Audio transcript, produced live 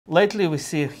Lately, we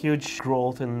see a huge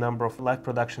growth in the number of live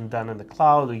production done in the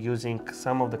cloud, using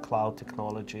some of the cloud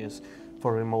technologies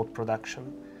for remote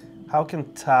production. How can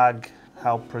TAG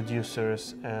help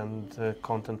producers and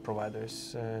content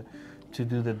providers to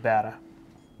do that better?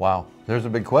 Wow, there's a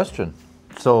big question.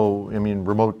 So, I mean,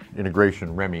 remote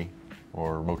integration, REMI,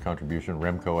 or remote contribution,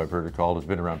 REMCO, I've heard it called, has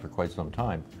been around for quite some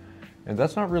time. And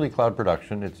that's not really cloud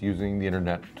production, it's using the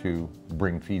internet to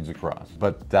bring feeds across.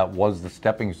 But that was the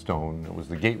stepping stone, it was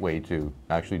the gateway to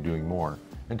actually doing more.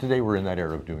 And today we're in that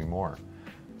era of doing more.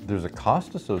 There's a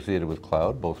cost associated with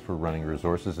cloud, both for running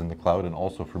resources in the cloud and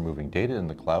also for moving data in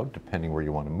the cloud, depending where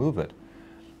you want to move it.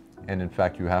 And in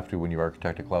fact, you have to, when you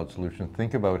architect a cloud solution,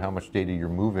 think about how much data you're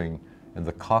moving and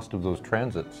the cost of those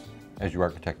transits as you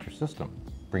architect your system.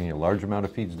 Bringing a large amount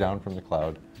of feeds down from the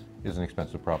cloud is an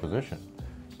expensive proposition.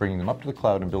 Bringing them up to the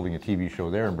cloud and building a TV show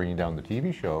there and bringing down the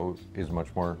TV show is much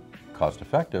more cost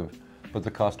effective, but the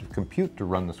cost of compute to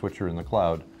run the switcher in the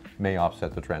cloud may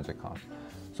offset the transit cost.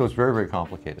 So it's very, very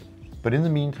complicated. But in the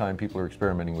meantime, people are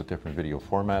experimenting with different video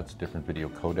formats, different video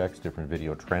codecs, different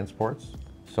video transports.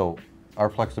 So our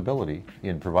flexibility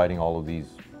in providing all of these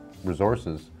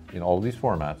resources in all of these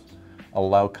formats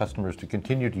allow customers to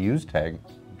continue to use TAG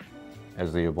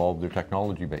as they evolve their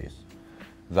technology base.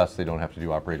 Thus, they don't have to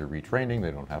do operator retraining,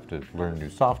 they don't have to learn new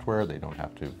software, they don't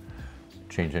have to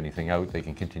change anything out, they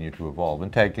can continue to evolve.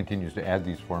 And TAG continues to add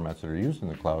these formats that are used in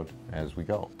the cloud as we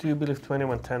go. Do you believe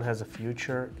 2110 has a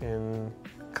future in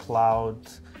cloud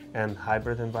and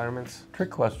hybrid environments?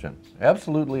 Trick question.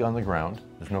 Absolutely on the ground,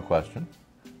 there's no question.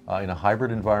 In a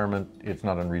hybrid environment, it's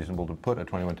not unreasonable to put a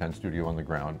 2110 studio on the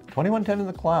ground. 2110 in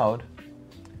the cloud,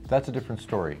 that's a different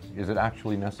story. Is it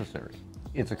actually necessary?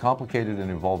 It's a complicated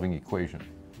and evolving equation.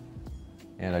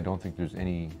 And I don't think there's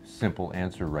any simple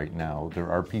answer right now. There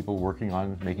are people working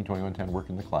on making 2110 work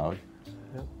in the cloud.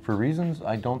 Yep. For reasons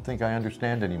I don't think I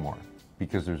understand anymore,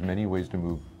 because there's many ways to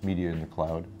move media in the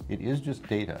cloud. It is just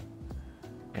data.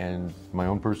 And my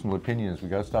own personal opinion is we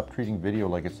gotta stop treating video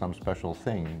like it's some special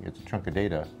thing. It's a chunk of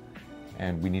data,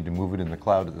 and we need to move it in the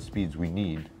cloud at the speeds we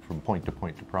need from point to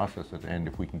process it. And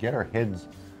if we can get our heads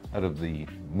out of the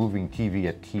moving TV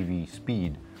at TV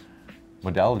speed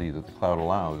modality that the cloud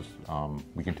allows,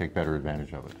 we can take better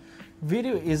advantage of it.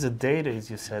 Video is a data,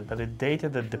 as you said, but a data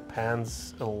that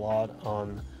depends a lot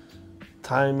on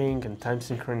timing and time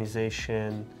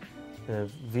synchronization.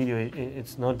 Video,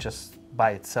 it's not just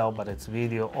by itself, but it's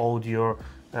video, audio,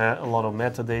 a lot of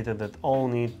metadata that all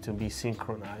need to be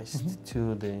synchronized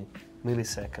to the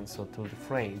milliseconds or to the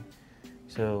frame.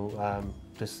 So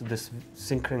this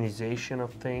synchronization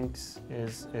of things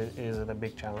is it a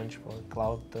big challenge for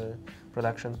cloud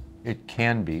production? It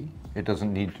can be. It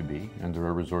doesn't need to be, and there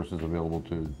are resources available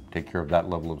to take care of that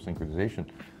level of synchronization.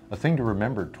 A thing to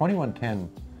remember, 2110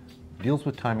 deals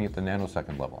with timing at the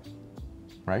nanosecond level,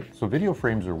 right? So video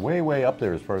frames are way, way up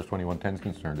there as far as 2110 is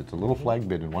concerned. It's a little flag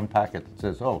bit in one packet that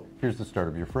says, oh, here's the start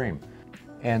of your frame.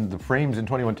 And the frames in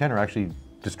 2110 are actually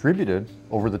distributed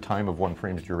over the time of one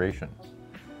frame's duration,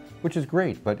 which is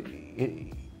great, but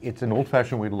it's an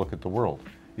old-fashioned way to look at the world.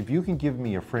 If you can give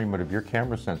me a frame out of your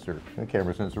camera sensor, the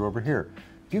camera sensor over here,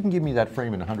 if you can give me that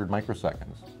frame in 100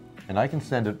 microseconds, and I can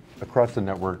send it across the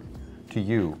network to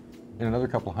you in another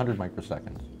couple hundred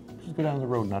microseconds, just go down the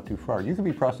road not too far, you can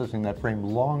be processing that frame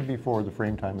long before the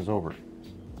frame time is over,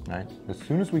 right? As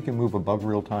soon as we can move above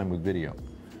real time with video,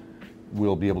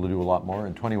 we'll be able to do a lot more,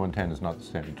 and 2110 is not the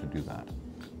standard to do that.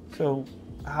 So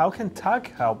how can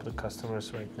TAG help the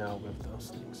customers right now with those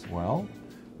things? Well,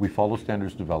 we follow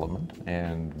standards development,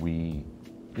 and we,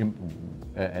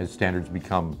 as standards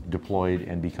become deployed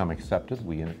and become accepted,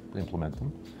 we implement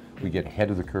them. We get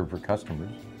ahead of the curve for customers,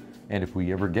 and if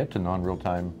we ever get to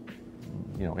non-real-time,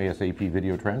 ASAP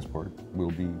video transport,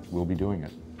 we'll be doing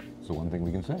it. So one thing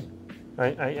we can say.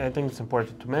 I think it's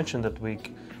important to mention that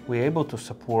we're able to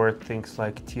support things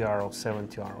like TR07,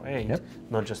 TR08, Yep.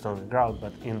 not just on the ground,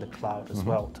 but in the cloud as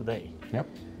well today. Yep.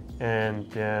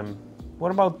 And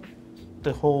what about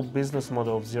the whole business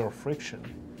model of zero friction?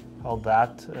 How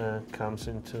that comes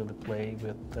into the play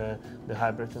with the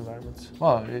hybrid environments?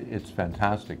 Well, it's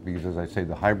fantastic because, as I say,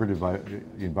 the hybrid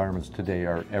environments today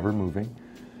are ever moving.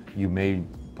 You may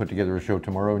put together a show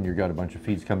tomorrow and you've got a bunch of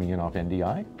feeds coming in off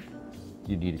NDI.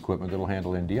 You need equipment that'll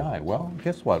handle NDI. Well,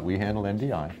 guess what? We handle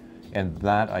NDI. And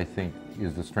that, I think,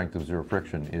 is the strength of zero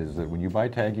friction, is that when you buy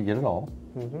TAG, you get it all.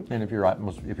 And if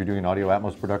you're doing an audio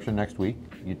Atmos production next week,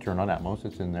 you turn on Atmos,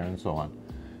 it's in there, and so on.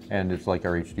 And it's like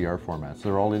our HDR formats.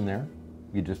 They're all in there.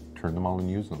 You just turn them all and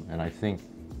use them. And I think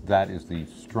that is the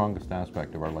strongest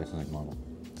aspect of our licensing model.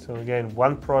 So again,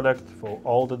 one product for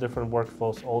all the different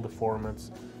workflows, all the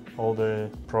formats, all the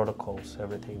protocols,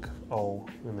 everything, all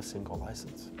in a single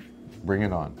license. Bring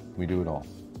it on. We do it all.